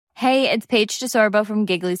Hey, it's Paige DeSorbo from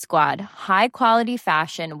Giggly Squad. High quality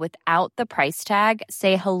fashion without the price tag.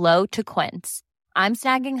 Say hello to Quince. I'm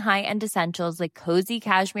snagging high-end essentials like cozy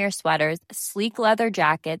cashmere sweaters, sleek leather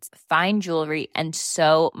jackets, fine jewelry, and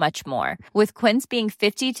so much more. With Quince being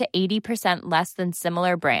 50 to 80% less than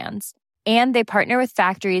similar brands. And they partner with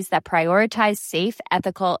factories that prioritize safe,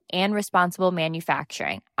 ethical, and responsible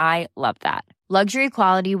manufacturing. I love that. Luxury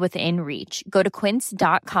quality within reach. Go to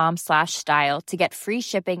quince.com/style to get free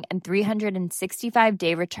shipping and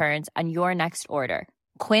 365-day returns on your next order.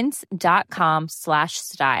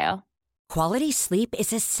 Quince.com/style. Quality sleep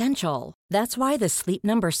is essential. That's why the Sleep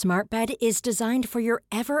Number Smart Bed is designed for your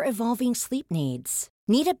ever-evolving sleep needs.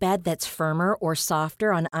 Need a bed that's firmer or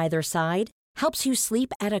softer on either side? Helps you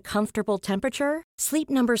sleep at a comfortable temperature? Sleep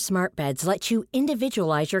Number Smart Beds let you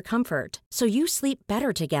individualize your comfort, so you sleep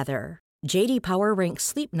better together. J.D. Power ranks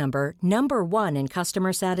Sleep Number number 1 in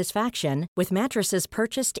customer satisfaction with mattresses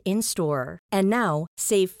purchased in-store. And now,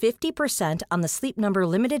 save 50% on the Sleep Number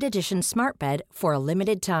Limited Edition Smart Bed for a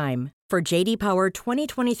limited time. For J.D. Power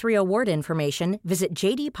 2023 award information, visit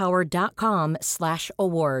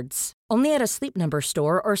jdpower.com/awards. Only at a Sleep Number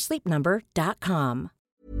store or sleepnumber.com.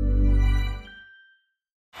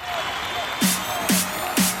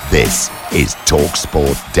 This is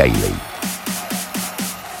TalkSport Daily.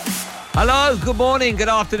 Hello, good morning, good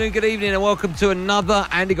afternoon, good evening, and welcome to another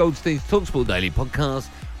Andy Goldstein's TalkSport Daily podcast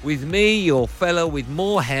with me, your fella with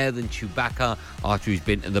more hair than Chewbacca after he's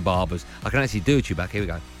been to the barbers. I can actually do a Chewbacca. Here we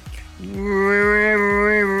go.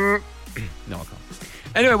 No, I can't.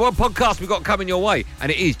 Anyway, what podcast we got coming your way?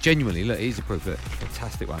 And it is genuinely, look, it is a proof. Look,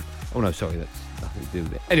 fantastic one. Oh, no, sorry, that's nothing to do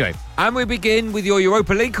with it. Anyway, and we begin with your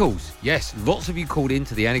Europa League calls. Yes, lots of you called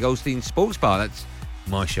into the Andy Goldstein Sports Bar. That's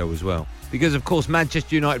my show as well. Because, of course,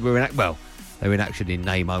 Manchester United were they were in action in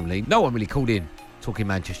name only. No one really called in talking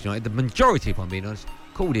Manchester United. The majority, if I'm being honest,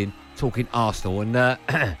 called in talking Arsenal. And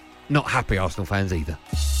not happy Arsenal fans either.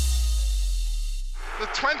 The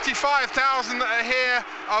 25,000 that are here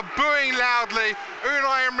are booing loudly.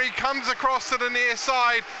 Unai Emery comes across to the near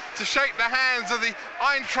side to shake the hands of the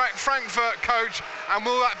Eintracht Frankfurt coach, and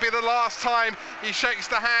will that be the last time he shakes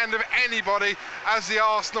the hand of anybody as the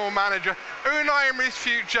Arsenal manager? Unai Emery's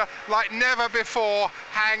future, like never before,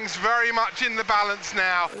 hangs very much in the balance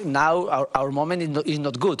now. Now our moment is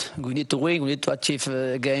not good. We need to win, we need to achieve,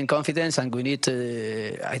 gain confidence, and we need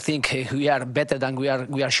to, I think we are better than we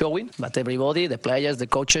are showing, but everybody, the players, the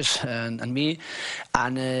coaches and me,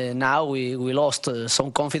 and now we lost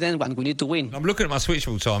some confidence and we need to win. I'm looking at my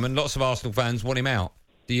switchboard, Simon. Lots of Arsenal fans want him out.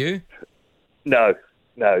 Do you? No.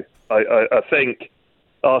 I think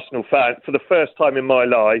Arsenal fan, for the first time in my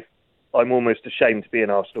life, I'm almost ashamed to be an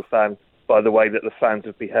Arsenal fan by the way that the fans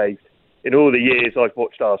have behaved. In all the years I've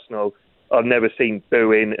watched Arsenal, I've never seen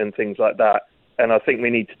booing and things like that. And I think we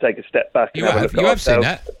need to take a step back and have a look at ourselves. You have seen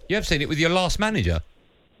that. You have seen it with your last manager.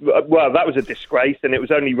 Well, that was a disgrace, and it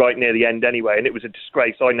was only right near the end anyway, and it was a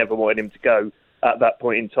disgrace. I never wanted him to go at that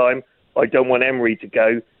point in time. I don't want Emery to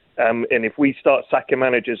go, and if we start sacking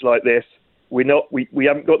managers like this, we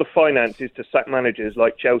haven't got the finances to sack managers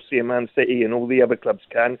like Chelsea and Man City and all the other clubs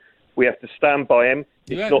can. We have to stand by him.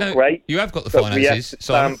 It's not great. You have got the finances. We have to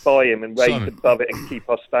stand by him and raise above it and keep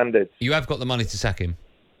our standards. You have got the money to sack him.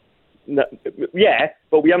 No, yeah,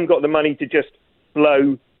 but we haven't got the money to just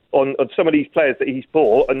blow on some of these players that he's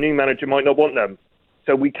bought. A new manager might not want them.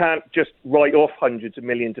 So we can't just write off hundreds of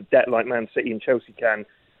millions of debt like Man City and Chelsea can.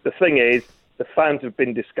 The thing is, the fans have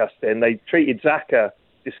been disgusting. They treated Xhaka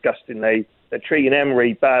disgustingly. They're treating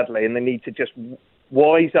Emery badly, and they need to just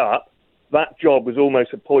wise up. That job was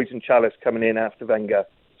almost a poison chalice coming in after Wenger.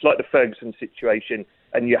 It's like the Ferguson situation,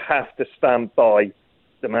 and you have to stand by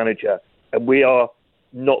the manager. And we are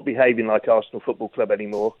not behaving like Arsenal Football Club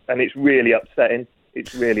anymore, and it's really upsetting.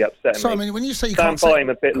 It's really upsetting. So, I mean, when you say you stand can't by him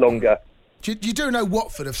a bit longer. You do know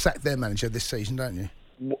Watford have sacked their manager this season, don't you?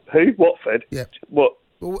 Who? Watford? Yeah. What?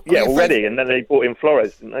 Well, yeah, already, and then they bought in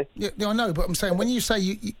Flores, didn't they? Yeah, I know, but I'm saying when you say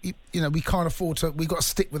you we can't afford to, we've got to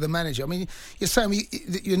stick with the manager. I mean, you're saying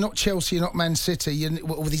you're not Chelsea, you're not Man City,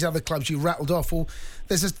 all these other clubs you rattled off. Well,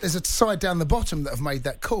 there's a side down the bottom that have made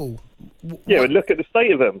that call. Yeah, but look at the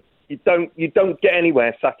state of them. You don't get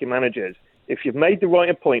anywhere sacking managers. If you've made the right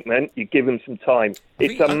appointment, you give them some time.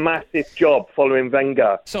 It's a massive job following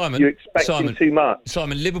Wenger. Simon, you're expecting too much.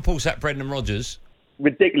 Simon, Liverpool sacked Brendan Rodgers.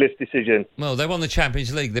 Ridiculous decision. Well, they won the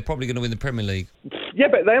Champions League. They're probably going to win the Premier League. Yeah,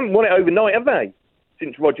 but they haven't won it overnight, have they?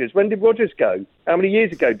 Since Rodgers. When did Rodgers go? How many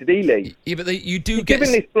years ago did he leave? Yeah, but you're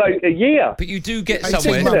giving this bloke a year. But you do get 18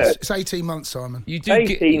 somewhere. Months. It's 18 months, Simon. You do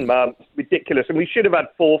 18 months. Ridiculous. And we should have had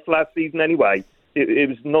fourth last season anyway. It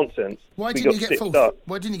was nonsense. Why didn't you get fourth?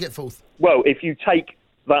 Why didn't you get fourth? Well, if you take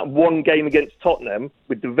that one game against Tottenham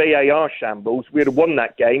with the VAR shambles, we'd have won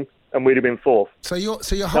that game and we'd have been fourth. So your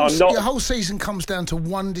whole season comes down to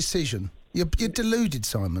one decision. You're deluded,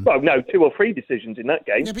 Simon. Well, no, 2 or 3 decisions in that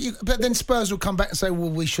game. Yeah, but then Spurs will come back and say, well,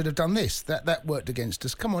 we should have done this. That worked against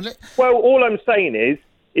us. Come on. Well, all I'm saying is,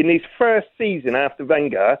 in his first season after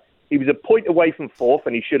Wenger, he was a point away from fourth,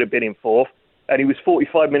 and he should have been in fourth, and he was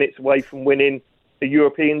 45 minutes away from winning a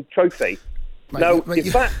European trophy.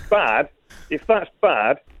 If that's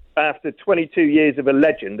bad, after 22 years of a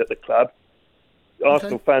legend at the club,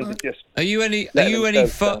 Arsenal fans are just. Are you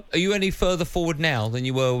any further forward now than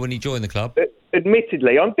you were when you joined the club?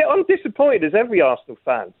 Admittedly, I'm disappointed as every Arsenal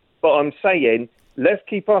fan, but I'm saying let's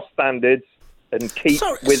keep our standards and keep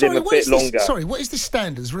with him a bit longer. What is the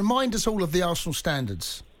standards? Remind us all of the Arsenal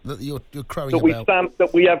standards that you're crowing about.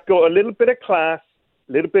 That we have got a little bit of class,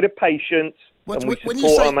 a little bit of patience, and we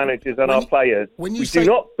support our managers and our players. We do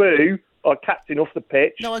not boo our captain off the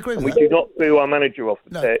pitch. No, I agree with that. We do not boo our manager off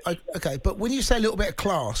the pitch. Okay, but when you say a little bit of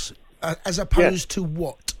class, as opposed to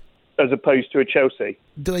what? As opposed to a Chelsea.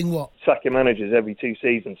 Doing what? Sacking managers every 2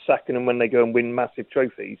 seasons. Sacking them when they go and win massive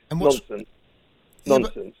trophies. Nonsense.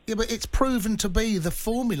 Nonsense. But it's proven to be the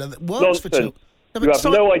formula that works for Chelsea. You have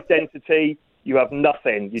no identity. You have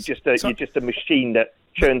nothing. You're just a machine that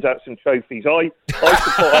churns out some trophies. I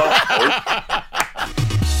support Arsenal.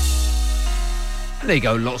 And there you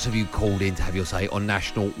go, lots of you called in to have your say on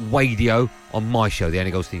national radio on my show, the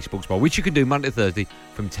Andy Goldstein Sports Bar, which you can do Monday to Thursday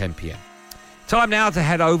from 10 p.m. Time now to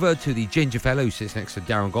head over to the ginger fellow who sits next to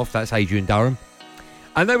Darren Goff. That's Adrian Durham.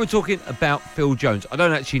 And they were talking about Phil Jones. I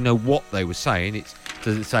don't actually know what they were saying. It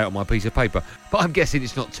doesn't say it on my piece of paper, but I'm guessing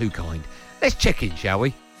it's not too kind. Let's check in, shall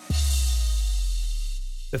we?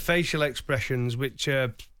 The facial expressions, which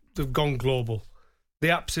have gone global. They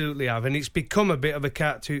absolutely have, and it's become a bit of a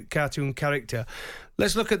cartoon character.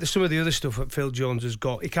 Let's look at some of the other stuff that Phil Jones has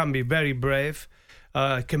got. He can be very brave,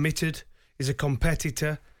 committed, he's a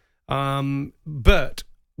competitor, but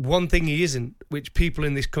one thing he isn't, which people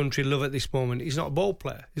in this country love at this moment, he's not a ball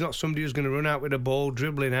player. He's not somebody who's going to run out with a ball,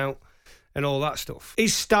 dribbling out, and all that stuff.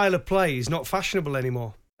 His style of play is not fashionable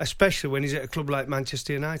anymore, especially when he's at a club like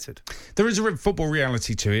Manchester United. There is a football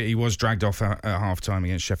reality to it. He was dragged off at half-time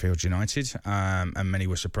against Sheffield United, and many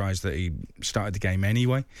were surprised that he started the game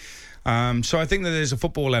anyway. So I think that there's a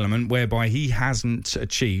football element whereby he hasn't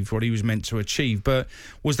achieved what he was meant to achieve. But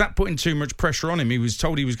was that putting too much pressure on him? He was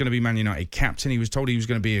told he was going to be Man United captain. He was told he was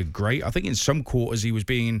going to be a great. I think in some quarters he was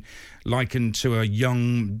being likened to a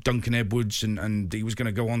young Duncan Edwards, and he was going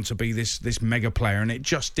to go on to be this mega player, and it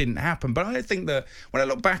just didn't happen. But I think that when I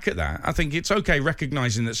look back at that, I think it's okay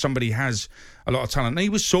recognising that somebody has a lot of talent. And he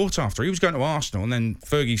was sought after. He was going to Arsenal, and then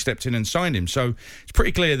Fergie stepped in and signed him. So it's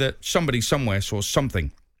pretty clear that somebody somewhere saw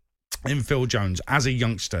something in Phil Jones as a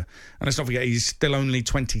youngster. And let's not forget, he's still only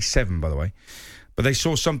 27, by the way. But they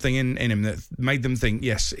saw something in him that made them think,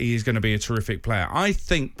 yes, he is going to be a terrific player. I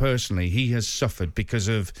think, personally, he has suffered because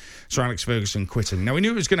of Sir Alex Ferguson quitting. Now, we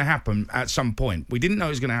knew it was going to happen at some point. We didn't know it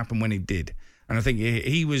was going to happen when he did. And I think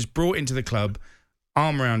he was brought into the club,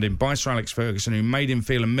 arm around him by Sir Alex Ferguson, who made him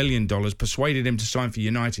feel $1 million, persuaded him to sign for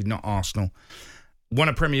United, not Arsenal, won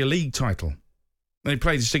a Premier League title. They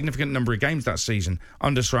played a significant number of games that season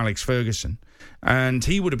under Sir Alex Ferguson. And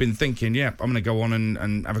he would have been thinking, yeah, I'm going to go on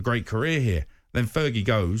and have a great career here. Then Fergie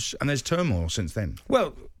goes, and there's turmoil since then.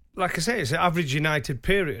 Well, like I say, it's an average United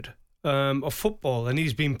period of football, and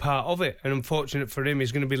he's been part of it. And unfortunate for him,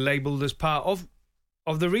 he's going to be labelled as part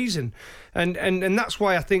of the reason. And that's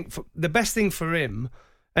why I think the best thing for him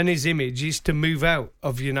and his image is to move out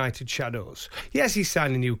of United shadows. Yes, he's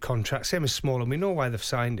signed a new contract, same as Smalling. We know why they've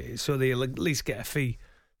signed it, so they'll at least get a fee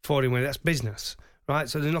for him when that's business, right?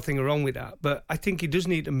 So there's nothing wrong with that. But I think he does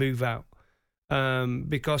need to move out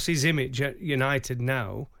because his image at United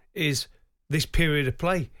now is this period of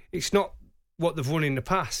play. It's not what they've won in the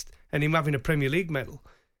past and him having a Premier League medal.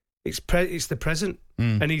 It's the present,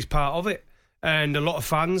 and he's part of it. And a lot of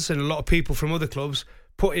fans and a lot of people from other clubs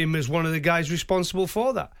put him as one of the guys responsible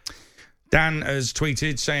for that. Dan has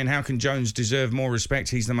tweeted saying, how can Jones deserve more respect?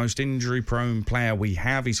 He's the most injury-prone player we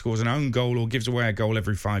have. He scores an own goal or gives away a goal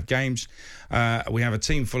every 5 games. We have a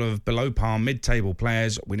team full of below-par, mid-table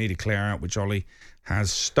players. We need to clear out, which Ollie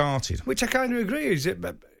has started. Which I kind of agree.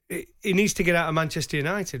 He needs to get out of Manchester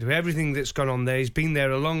United. With everything that's gone on there, he's been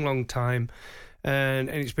there a long, long time, and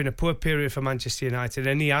it's been a poor period for Manchester United,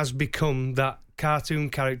 and he has become that cartoon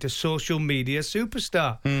character, social media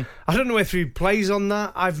superstar. I don't know if he plays on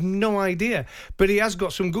that. I've no idea. But he has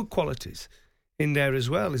got some good qualities in there as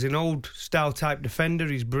well. He's an old-style type defender.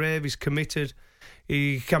 He's brave. He's committed.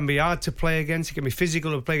 He can be hard to play against. He can be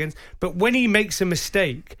physical to play against. But when he makes a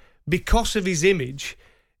mistake, because of his image,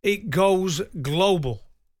 it goes global.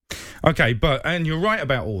 Okay, and you're right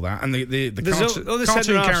about all that, and the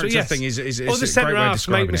cartoon character thing is other a great way of centre-halves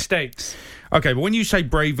make describing mistakes. Okay, but when you say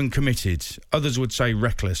brave and committed, others would say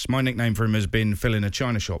reckless. My nickname for him has been Phil in a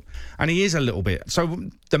China shop, and he is a little bit. So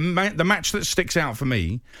the match that sticks out for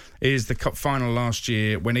me is the cup final last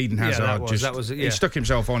year when Eden Hazard he stuck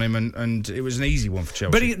himself on him, and it was an easy one for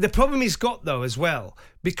Chelsea. But the problem he's got though as well,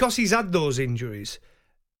 because he's had those injuries,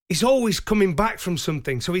 he's always coming back from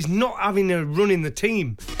something, so he's not having a run in the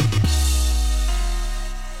team.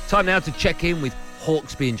 Time now to check in with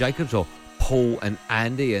Hawksby and Jacobs, or Paul and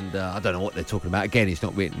Andy, and I don't know what they're talking about. Again, it's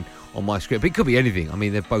not written on my script, but it could be anything. I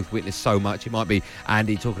mean, they've both witnessed so much. It might be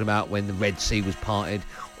Andy talking about when the Red Sea was parted,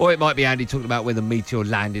 or it might be Andy talking about when the meteor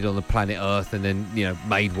landed on the planet Earth and then,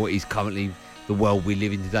 made what is currently the world we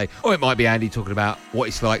live in today. Or it might be Andy talking about what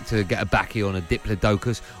it's like to get a baccy on a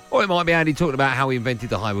diplodocus, or it might be Andy talking about how he invented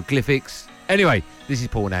the hieroglyphics. Anyway, this is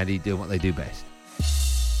Paul and Andy doing what they do best.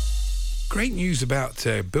 Great news about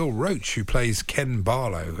Bill Roach, who plays Ken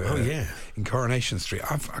Barlow in Coronation Street.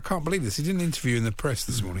 I can't believe this. He did an interview in the press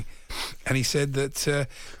this morning, and he said that,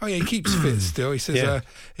 he keeps fit still.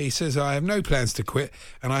 He says, I have no plans to quit,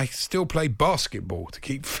 and I still play basketball to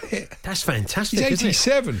keep fit. That's fantastic. He's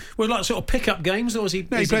 87. Isn't it? Well, like sort of pick-up games, or is he?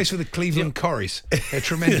 No, he plays for the Cleveland Corries. They're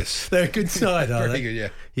tremendous. They're a good side, are they? Very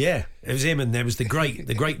good, Yeah, it was him, and there was the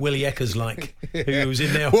great Willie Eckers, who was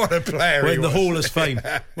in there. What a player! In the Hall of Fame,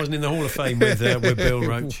 wasn't in the Hall of Fame with Bill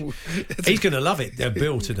Roach. He's going to love it,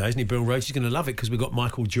 Bill, today, isn't he? Bill Roach. He's going to love it because we've got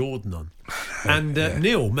Michael Jordan on, and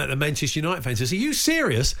Neil, a Manchester United fan, says, "Are you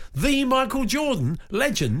serious? The Michael Jordan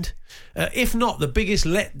legend." If not the biggest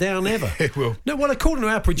letdown ever. Well, no, well, according to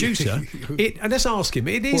our producer, and let's ask him,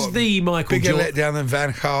 it is the Michael Jordan. Bigger letdown than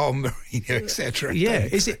Van Gaal, Mourinho, etc. Yeah,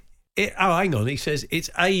 is it? Hang on. He says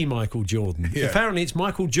it's a Michael Jordan. Yeah. Apparently, it's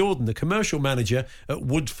Michael Jordan, the commercial manager at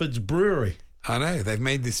Woodford's Brewery. I know, they've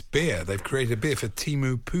made this beer. They've created a beer for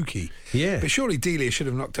Timu Pukki. Yeah. But surely Delia should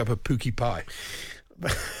have knocked up a Pukki pie.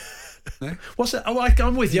 No? What's that? Oh,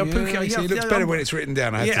 I'm with you. It looks better when it's written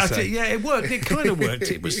down, I have to say. It worked. It kind of worked.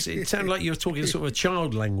 It sounded like you were talking sort of a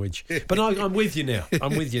child language. But I'm with you now.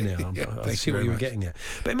 I see what you were getting at.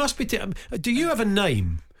 But it must be... do you have a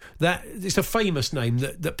name... that it's a famous name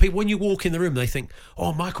that people, when you walk in the room, they think,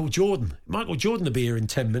 oh, Michael Jordan will be here in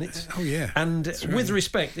 10 minutes. Oh, yeah. And with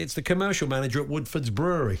respect, it's the commercial manager at Woodford's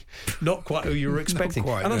Brewery. Not quite who you were expecting.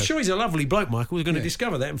 Quite, and I'm sure he's a lovely bloke, Michael. We're going to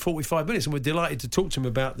discover that in 45 minutes, and we're delighted to talk to him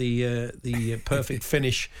about the perfect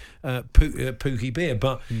finish Pookie beer.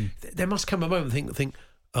 But there must come a moment think,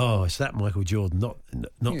 oh, it's that Michael Jordan, not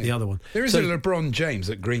the other one. There is a LeBron James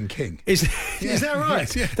at Green King. Is that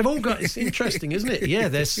right? Yeah. They've all got. It's interesting, isn't it? Yeah.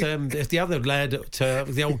 There's the other lad at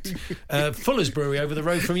the old Fuller's Brewery over the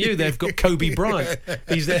road from you. They've got Kobe Bryant.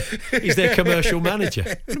 He's their commercial manager.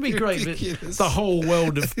 It'd be great. The whole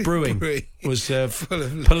world of brewing was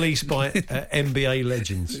policed by NBA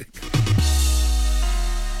legends.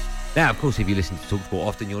 Now, of course, if you listen to TalkSport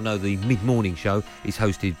often, you'll know the mid-morning show is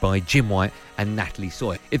hosted by Jim White and Natalie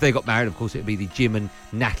Sawyer. If they got married, of course, it would be the Jim and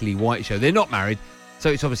Natalie White show. They're not married, so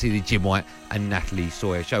it's obviously the Jim White and Natalie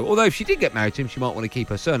Sawyer show. Although if she did get married to him, she might want to keep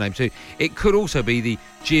her surname, so it could also be the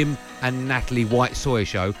Jim and Natalie White Sawyer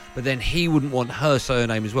show, but then he wouldn't want her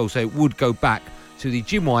surname as well, so it would go back to the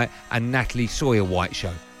Jim White and Natalie Sawyer White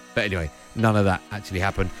show. But anyway, none of that actually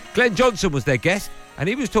happened. Glenn Johnson was their guest, and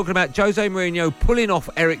he was talking about Jose Mourinho pulling off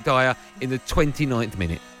Eric Dyer in the 29th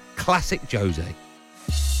minute. Classic Jose.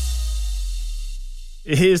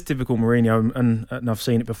 It is typical Mourinho, and I've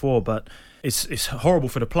seen it before, but it's horrible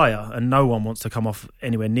for the player, and no one wants to come off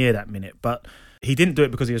anywhere near that minute. But he didn't do it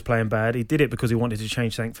because he was playing bad. He did it because he wanted to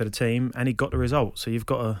change something for the team, and he got the result. So you've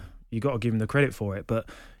got to give him the credit for it. But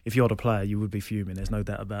if you're the player, you would be fuming. There's no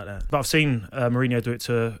doubt about that. But I've seen Mourinho do it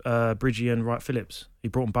to Bridgie and Wright Phillips. He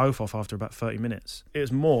brought them both off after about 30 minutes. It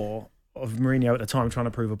was more of Mourinho at the time trying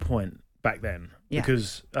to prove a point back then. Yeah.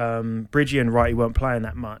 Because Bridgie and Wright weren't playing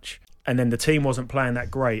that much. And then the team wasn't playing that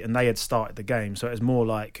great, and they had started the game. So it was more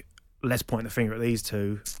like, let's point the finger at these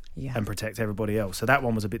two and protect everybody else. So that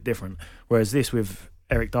one was a bit different. Whereas this with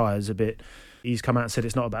Eric Dyer is a bit... He's come out and said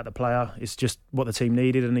it's not about the player, it's just what the team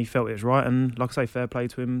needed, and he felt it was right. And like I say, fair play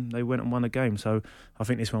to him, they went and won the game. So I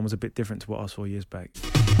think this one was a bit different to what I saw years back.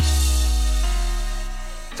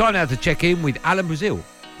 Time now to check in with Alan Brazil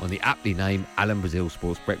on the aptly named Alan Brazil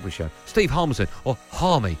Sports Breakfast Show. Steve Harmison, or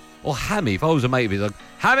Harmy, or Hammy. If I was a mate of his, like,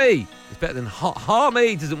 Hammy! It's better than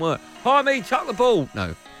Harmy, doesn't work. Harmy, chuck the ball!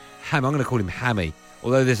 No, Ham, I'm going to call him Hammy.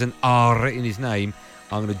 Although there's an R in his name,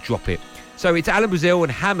 I'm going to drop it. So it's Alan Brazil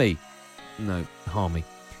and Hammy. No, Harmy.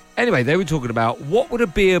 Anyway, they were talking about what would a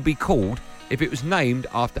beer be called if it was named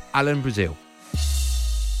after Alan Brazil.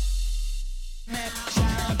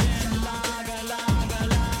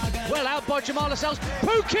 by Jamal Lascelles.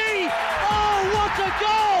 Pukki! Oh, what a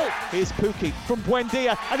goal! Here's Pukki from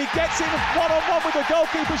Buendia, and he gets in one-on-one with the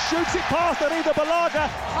goalkeeper, shoots it past Arida Balaga.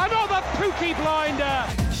 Another Pukki blinder!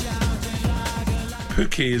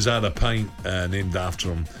 Pukki has had a pint named after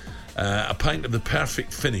him. A pint of the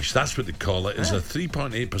perfect finish, that's what they call it. It's a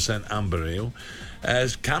 3.8% amber ale.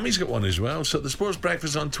 Cammie's got one as well. So the Sports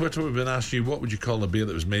Breakfast on Twitter, we've been asking you, what would you call a beer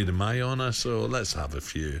that was made in my honour? So let's have a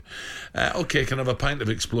few. Okay, can I have a pint of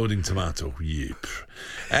exploding tomato? Yep.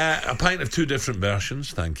 A pint of 2 different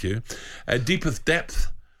versions, thank you. Deepeth Depth,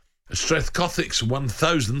 Strathcothic's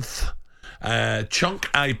 1000th, Chunk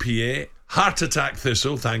IPA, Heart Attack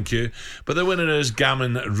Thistle, thank you. But the winner is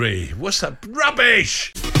Gammon Ray. What's that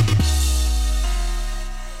rubbish?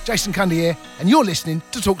 Jason Cundy here, and you're listening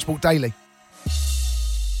to TalkSport Daily.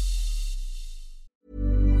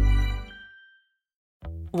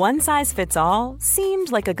 One size fits all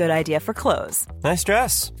seemed like a good idea for clothes. Nice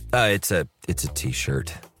dress. It's a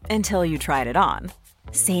t-shirt. Until you tried it on.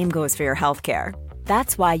 Same goes for your healthcare.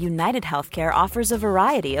 That's why United Healthcare offers a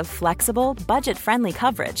variety of flexible, budget-friendly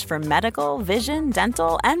coverage for medical, vision,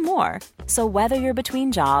 dental, and more. So whether you're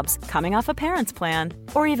between jobs, coming off a parent's plan,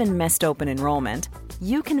 or even missed open enrollment,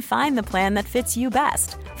 you can find the plan that fits you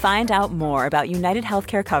best. Find out more about United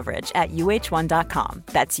Healthcare coverage at uh1.com.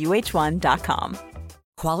 That's uh1.com.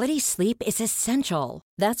 Quality sleep is essential.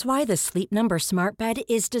 That's why the Sleep Number Smart Bed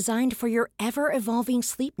is designed for your ever-evolving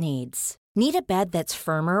sleep needs. Need a bed that's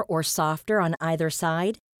firmer or softer on either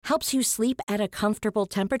side? Helps you sleep at a comfortable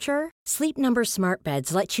temperature? Sleep Number Smart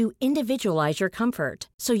Beds let you individualize your comfort,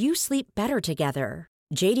 so you sleep better together.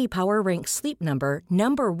 J.D. Power ranks Sleep Number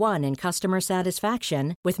number 1 in customer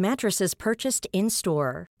satisfaction with mattresses purchased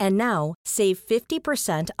in-store. And now, save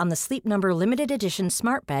 50% on the Sleep Number Limited Edition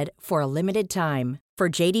Smart Bed for a limited time. For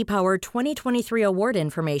J.D. Power 2023 award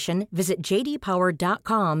information, visit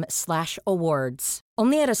jdpower.com/awards.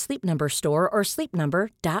 Only at a Sleep Number store or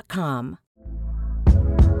sleepnumber.com.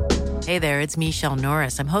 Hey there, it's Michelle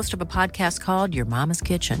Norris. I'm host of a podcast called Your Mama's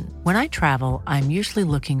Kitchen. When I travel, I'm usually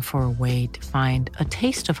looking for a way to find a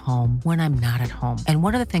taste of home when I'm not at home. And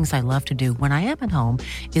one of the things I love to do when I am at home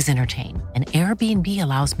is entertain. And Airbnb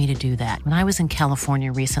allows me to do that. When I was in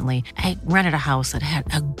California recently, I rented a house that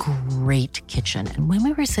had a great kitchen. And when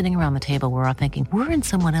we were sitting around the table, we were all thinking, we're in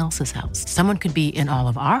someone else's house. Someone could be in all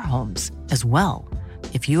of our homes as well.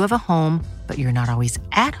 If you have a home, but you're not always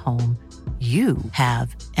at home, you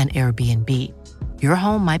have an Airbnb. Your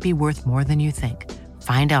home might be worth more than you think.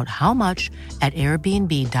 Find out how much at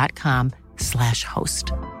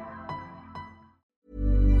airbnb.com/host.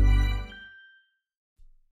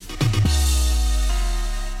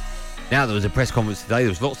 Now, there was a press conference today. There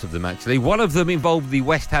was lots of them, actually. One of them involved the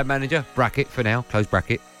West Ham manager, bracket for now, close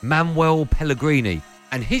bracket, Manuel Pellegrini.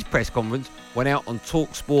 And his press conference went out on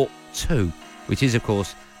TalkSport 2, which is, of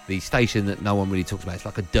course, the station that no one really talks about. It's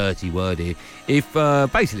like a dirty word here. If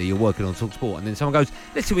basically you're working on TalkSport and then someone goes,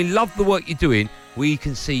 listen, we love the work you're doing. We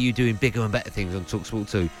can see you doing bigger and better things on TalkSport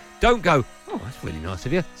 2. Don't go, oh, that's really nice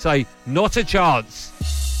of you. Say, not a chance.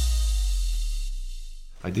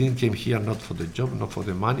 I didn't came here not for the job, not for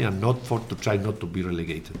the money, and not for to try not to be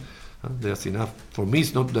relegated. There's enough. For me,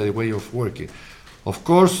 it's not the way of working. Of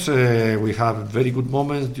course, we have very good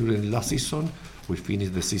moments during last season. We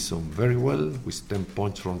finished the season very well with 10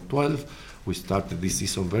 points from 12. We started this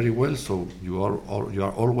season very well, so you are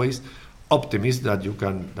always optimistic that you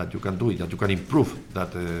can do it, that you can improve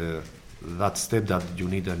that step that you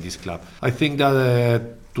need in this club. I think that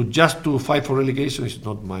to fight for relegation is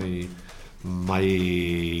not my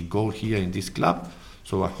goal here in this club.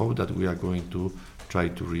 So I hope that we are going to try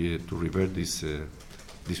to revert these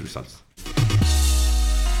results.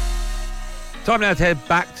 Time now to head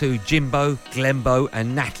back to Jimbo, Glenbo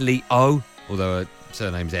and Natalie O. Although her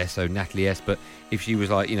surname's S, so Natalie S. But if she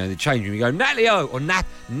was like, the change room, you go Natalie O or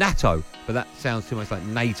Nato. But that sounds too much like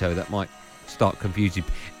NATO. That might start confusing.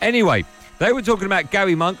 Anyway, they were talking about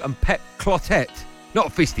Gary Monk and Pep Clotet. Not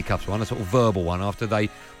a fisticuffs one, a sort of verbal one after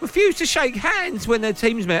they refused to shake hands when their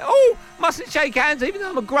teams met. Oh, mustn't shake hands even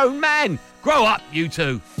though I'm a grown man. Grow up, you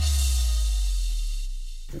two.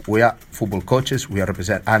 We are football coaches.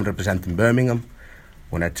 I'm representing Birmingham.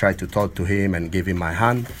 When I try to talk to him and give him my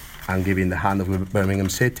hand, I'm giving the hand of Birmingham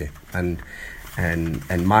City, and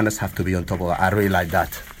manners have to be on top of that. I really like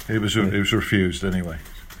that. It was refused anyway.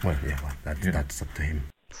 Well, yeah, that's up to him.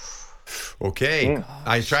 Okay,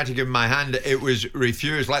 I tried to give him my hand. It was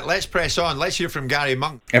refused. Let's press on. Let's hear from Gary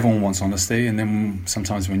Monk. Everyone wants honesty, and then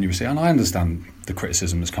sometimes when you see, and I understand the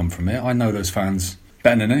criticism has come from it. I know those fans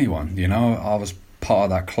better than anyone. I was part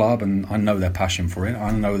of that club and I know their passion for it.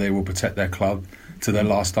 I know they will protect their club to their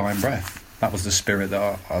last dying breath. That was the spirit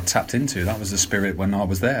that I tapped into. That was the spirit when I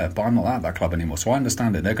was there. But I'm not at that club anymore, so I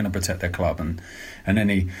understand it. They're going to protect their club, and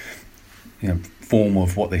any form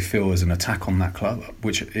of what they feel is an attack on that club,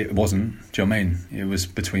 which it wasn't. Do you know what I mean? It was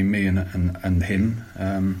between me and him.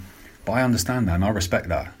 But I understand that and I respect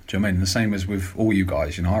that. Do you know what I mean? The same as with all you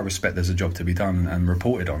guys. I respect there's a job to be done and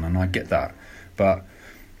reported on, and I get that. But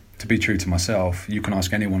to be true to myself, you can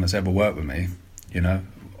ask anyone that's ever worked with me,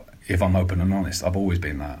 if I'm open and honest. I've always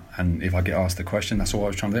been that. And if I get asked the question, that's all I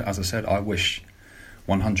was trying to do. As I said, I wish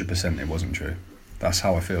 100% it wasn't true. That's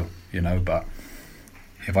how I feel, but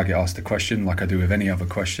if I get asked the question, like I do with any other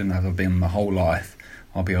question, as I've been my whole life,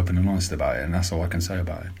 I'll be open and honest about it, and that's all I can say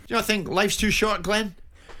about it. Do you not think life's too short, Glenn?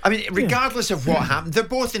 I mean, regardless of what happened, they're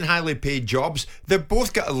both in highly paid jobs. They've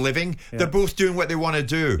both got a living. Yeah. They're both doing what they want to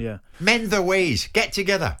do. Yeah. Mend their ways. Get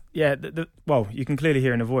together. Yeah, well, you can clearly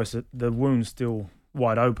hear in the voice that the wound's still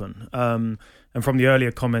wide open. And from the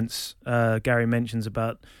earlier comments, Gary mentions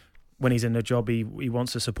about when he's in the job, he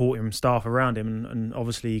wants to support him, staff around him, and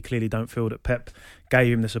obviously he clearly don't feel that Pep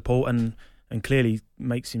gave him the support, and clearly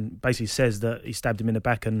basically says that he stabbed him in the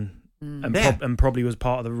back and probably was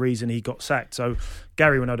part of the reason he got sacked. So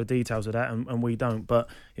Gary will know the details of that, and we don't, but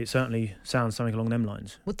it certainly sounds something along them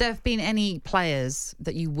lines. Would there have been any players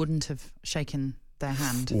that you wouldn't have shaken their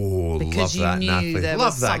hand? Oh, because love that, Natalie.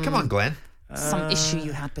 Love that. Come on, Glenn. Some issue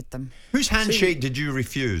you had with them. Whose handshake did you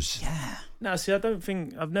refuse? Yeah. No, see, I don't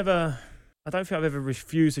think I've ever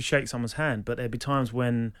refused to shake someone's hand, but there'd be times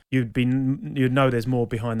when you'd know there's more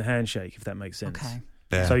behind the handshake, if that makes sense. Okay.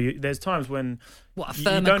 Yeah. So there's times when a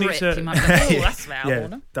firmer don't grip. Need to, you might go, that's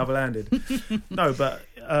yeah, double-handed. No, but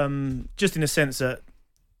just in the sense that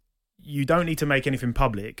you don't need to make anything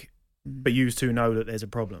public, but you two know that there's a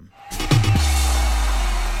problem.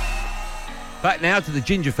 Back now to the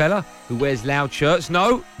ginger fella who wears loud shirts.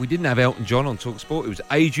 No, we didn't have Elton John on TalkSport. It was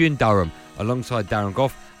Adrian Durham alongside Darren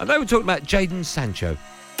Goff, and they were talking about Jadon Sancho.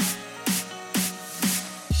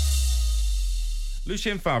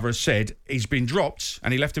 Lucien Favre has said he's been dropped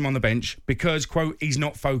and he left him on the bench because, quote, he's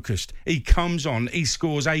not focused. He comes on, he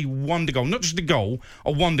scores a wonder goal. Not just a goal,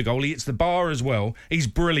 a wonder goal. He hits the bar as well. He's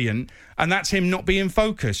brilliant. And that's him not being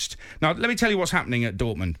focused. Now, let me tell you what's happening at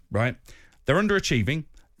Dortmund, right? They're underachieving.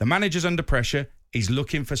 The manager's under pressure. He's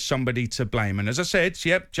looking for somebody to blame. And as I said,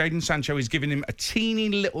 Jadon Sancho is giving him a teeny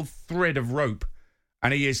little thread of rope.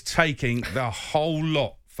 And he is taking the whole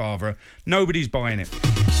lot, Favre. Nobody's buying it.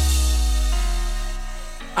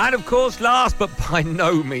 And of course, last but by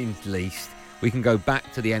no means least, we can go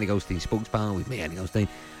back to the Andy Goldstein Sports Bar with me, Andy Goldstein.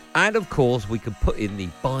 And of course, we can put in the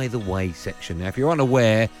By the Way section. Now, if you're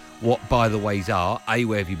unaware what By the Ways are, A,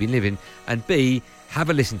 where have you been living? And B, have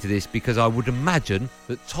a listen to this, because I would imagine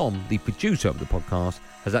that Tom, the producer of the podcast,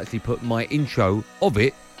 has actually put my intro of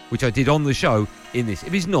it, which I did on the show, in this.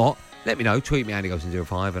 If he's not, let me know. Tweet me,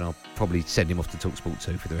 AndyGoldstein05, and I'll probably send him off to TalkSport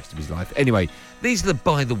 2 for the rest of his life. Anyway, these are the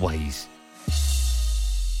By the Ways.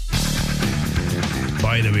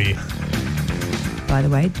 By the way. By the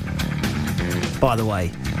way. By the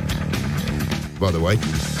way. By the way.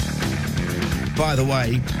 By the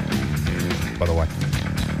way. By the way.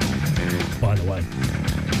 By the way.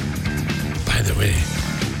 By the way.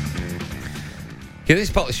 Yeah, this is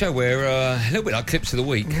part of the show where a little bit like clips of the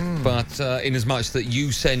week, but in as much that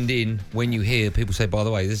you send in when you hear people say, by the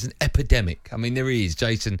way, there's an epidemic. I mean, there is.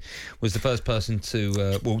 Jason was the first person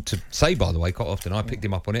to say, by the way, quite often. I picked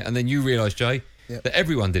him up on it, and then you realised, Jay, that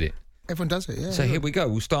everyone did it. Everyone does it, yeah. So here we go.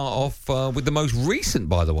 We'll start off with the most recent,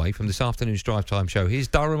 by the way, from this afternoon's Drive Time show. Here's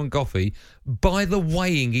Durham and Goffey by the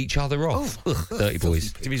weighing each other off. Ugh, dirty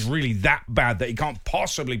boys. If he's really that bad that he can't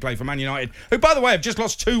possibly play for Man United, who, by the way, have just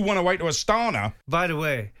lost 2-1 away to Astana. By the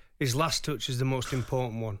way, his last touch is the most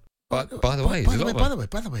important one. But by the way, by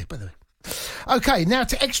the way. Okay, now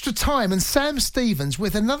to extra time and Sam Stevens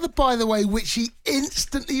with another by the way, which he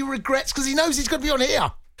instantly regrets because he knows he's going to be on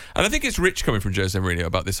here. And I think it's rich coming from Jose Mourinho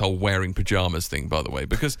about this whole wearing pyjamas thing, by the way,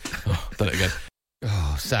 because... done it again.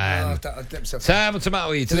 Oh, Sam. Sam and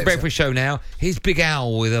Tomato to the breakfast show now. Here's Big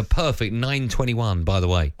Al with a perfect 9:21, by the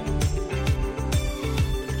way.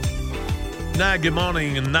 Now, good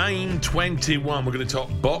morning, 9:21. We're going to talk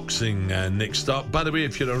boxing next up. By the way,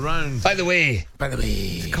 if you're around... By the way.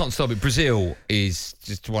 Can't stop it. Brazil is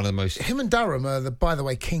just one of the most... Him and Durham are the by the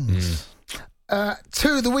way kings.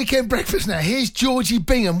 To the weekend breakfast now. Here's Georgie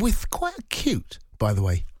Bingham with quite a cute, by the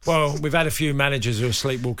way. Well, we've had a few managers who are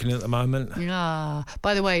sleepwalking at the moment.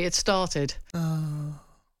 By the way, it started.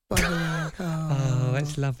 Oh,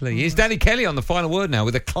 that's lovely. Here's Danny Kelly on the final word now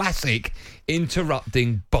with a classic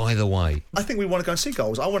interrupting by the way. I think we want to go and see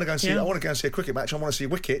goals. I want to go and see. I want to go and see a cricket match. I want to see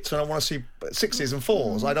wickets, and I want to see sixes and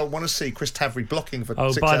fours. I don't want to see Chris Tavery blocking for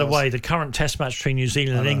 6 by the hours. way, the current Test match between New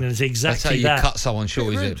Zealand and England is exactly That's how you that. cut someone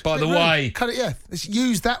short, is it? By the way. Cut it, yeah. It's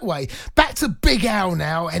used that way. Back to Big Al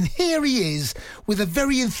now, and here he is with a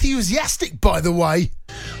very enthusiastic, by the way.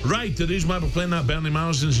 Right, it is why we're playing that. Bernie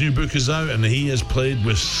Marsden's new book is out, and he has played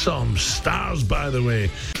with some stars, by the way.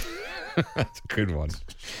 That's a good one.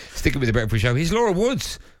 Sticking with the breakfast show, here's Laura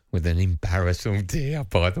Woods with an embarrassing dear,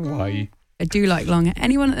 by the way. I do like long hair.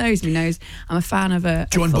 Anyone that knows me knows I'm a fan of a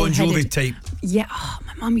John Bon full-headed- Jovi tape. Yeah,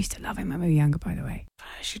 my mum used to love him when we were younger, by the way.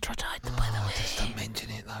 She tried to hide the by the way. Just don't mention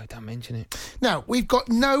it, though. Don't mention it. Now, we've got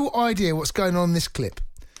no idea what's going on in this clip.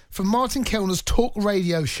 From Martin Kellner's talk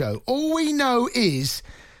radio show, all we know is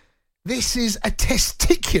this is a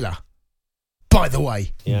testicular, by the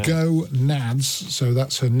way. Go Nads, so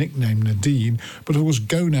that's her nickname, Nadine. But of course,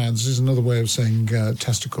 gonads is another way of saying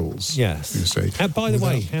testicles. Yes. You see. By the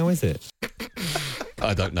way, how is it?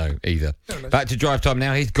 I don't know either. Back to drive time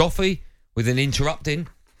now. Here's Goffey with an interrupting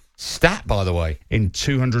stat, by the way. In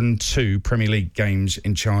 202 Premier League games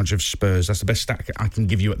in charge of Spurs. That's the best stat I can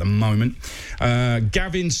give you at the moment.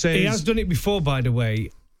 Gavin says... He has done it before, by the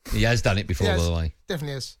way. He has done it before, Yes, by the way.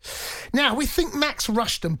 Definitely is. Now, we think Max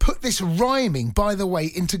Rushton put this rhyming, by the way,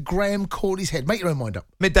 into Graham Courtney's head. Make your own mind up.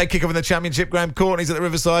 Midday kick-off in the Championship. Graham Courtney's at the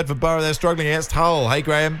Riverside for Borough. They're struggling against Hull. Hey,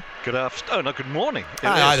 Graham. Good afternoon. Oh, no, good morning.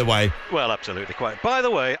 Either way. Well, absolutely quite. By the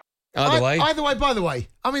way. Either way. Either way, by the way.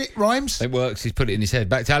 I mean, it rhymes. It works. He's put it in his head.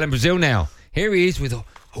 Back to Alan Brazil now. Here he is with a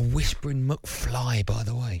whispering McFly, by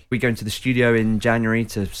the way. We go into the studio in January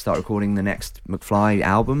to start recording the next McFly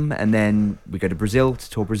album, and then we go to Brazil to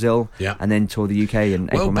tour Brazil, and then tour the UK in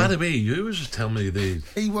April. Well, by May. the way, you was just telling me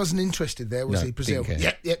He wasn't interested there, was No, he, Brazil? didn't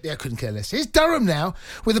care. Yeah, couldn't care less. Here's Durham now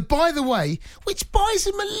with a by the way, which buys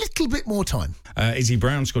him a little bit more time. Izzy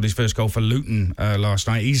Brown scored his first goal for Luton last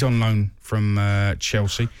night. He's on loan from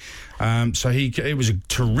Chelsea. So it was a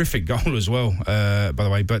terrific goal as well, by the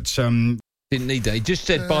way. But didn't need that. He just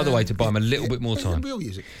said, by the way, to buy him a little bit more time. We'll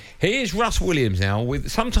use it. Here's Russ Williams now.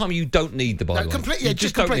 With sometimes you don't need the by the way. completely, You yeah,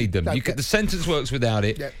 just just don't need them. complete- The sentence works without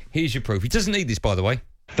it. Here's your proof. He doesn't need this, by the way.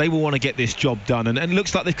 They will want to get this job done, and it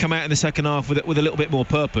looks like they've come out in the second half with a little bit more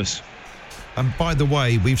purpose. And by the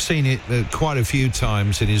way, we've seen it quite a few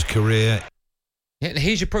times in his career. Yeah,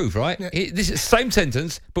 here's your proof, right? This is the same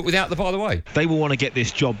sentence, but without the by the way. They will want to get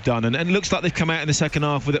this job done, and it looks like they've come out in the second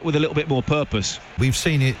half with a little bit more purpose. We've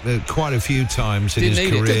seen it quite a few times in his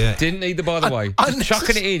career. Didn't need the by the way. Just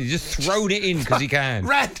chucking it in. Just thrown it in because he can.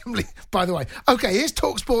 Randomly, by the way. Okay, here's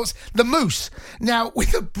TalkSport's The Moose. Now,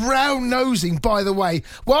 with a brown nosing, by the way,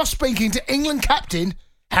 while speaking to England captain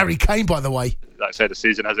Harry Kane, by the way. Like I said, the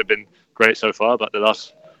season hasn't been great so far, but the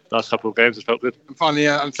last couple of games has felt good. And finally,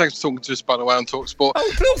 and thanks for talking to us, by the way, on TalkSport.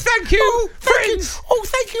 Oh, thank you, friends. Oh,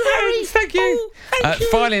 thank you, Harry. Thank you.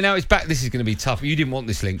 Finally, now it's back. This is going to be tough. You didn't want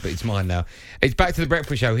this link, but it's mine now. It's back to the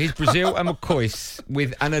breakfast show. Here's Brazil and McCoy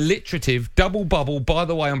with an alliterative double bubble, by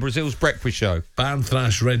the way, on Brazil's breakfast show. Barn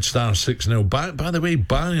Thrash, Red Star 6-0. By the way,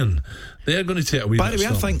 Bayern, they're going to take a wee By the bit way,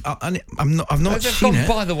 I of think I've not They've seen gone, it.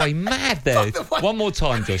 by the way, mad there. One more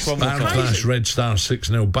time, Josh. One more Barn time. Thrash, Red Star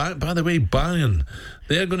 6-0. By the way, Bayern,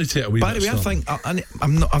 they're going to take a wee By bit the way, of I something.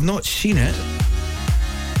 think I've not seen it.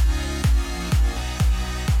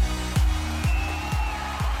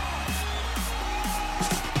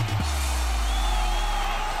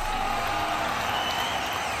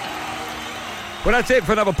 Well, that's it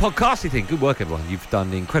for another podcasting thing. Good work, everyone. You've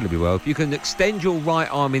done incredibly well. If you can extend your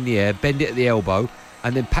right arm in the air, bend it at the elbow,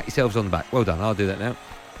 and then pat yourselves on the back. Well done. I'll do that now.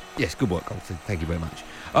 Yes, good work, Colton. Thank you very much.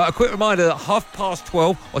 A quick reminder that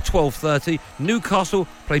 12:30 or 12:30, Newcastle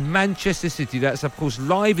play Manchester City. That's, of course,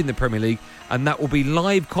 live in the Premier League, and that will be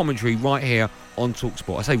live commentary right here on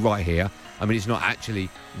TalkSport. I say right here. I mean, it's not actually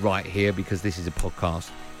right here because this is a podcast.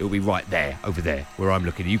 It will be right there, over there, where I'm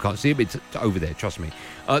looking. You can't see it, but it's over there, trust me.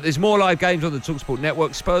 There's more live games on the TalkSport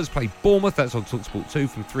network. Spurs play Bournemouth. That's on TalkSport 2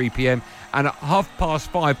 from 3 p.m. And at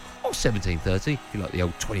 5:30 or 17:30, if you like the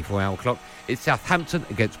old 24-hour clock, it's Southampton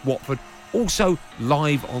against Watford. Also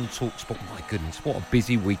live on TalkSport. My goodness, what a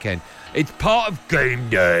busy weekend. It's part of game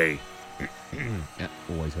day. That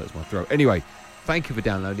always hurts my throat. Anyway, thank you for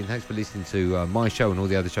downloading. Thanks for listening to my show and all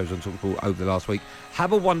the other shows on TalkSport over the last week.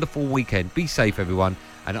 Have a wonderful weekend. Be safe, everyone.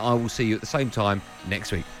 And I will see you at the same time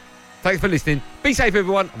next week. Thanks for listening. Be safe,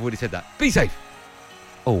 everyone. I've already said that. Be safe.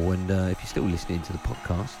 Oh, and if you're still listening to the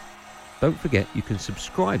podcast, don't forget you can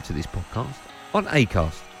subscribe to this podcast on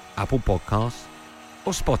Acast, Apple Podcasts,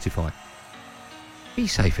 or Spotify. Be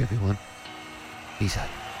safe, everyone. Be safe.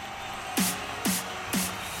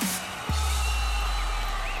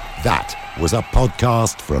 That was a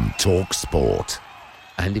podcast from Talk Sport.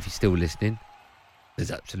 And if you're still listening,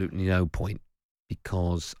 there's absolutely no point,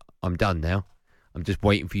 because I'm done now. I'm just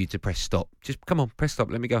waiting for you to press stop. Just come on, press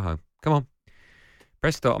stop. Let me go home. Come on.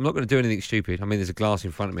 Press stop. I'm not going to do anything stupid. I mean, there's a glass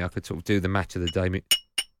in front of me. I could sort of do the match of the day.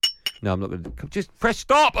 No, I'm not going to. Just press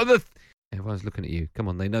stop. Everyone's looking at you. Come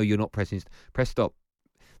on, they know you're not pressing. Press stop.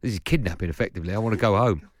 This is kidnapping, effectively. I want to go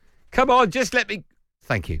home. Come on, just let me.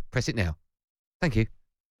 Thank you. Press it now. Thank you.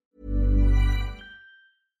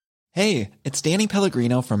 Hey, it's Danny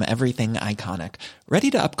Pellegrino from Everything Iconic. Ready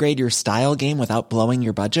to upgrade your style game without blowing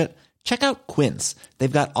your budget? Check out Quince. They've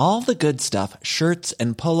got all the good stuff, shirts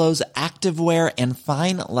and polos, activewear, and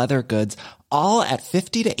fine leather goods, all at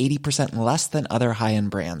 50 to 80% less than other high-end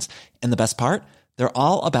brands. And the best part? They're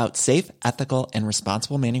all about safe, ethical, and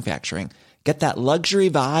responsible manufacturing. Get that luxury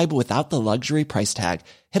vibe without the luxury price tag.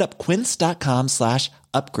 Hit up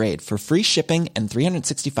quince.com/upgrade for free shipping and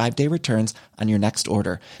 365-day returns on your next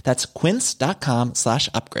order. That's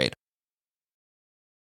quince.com/upgrade.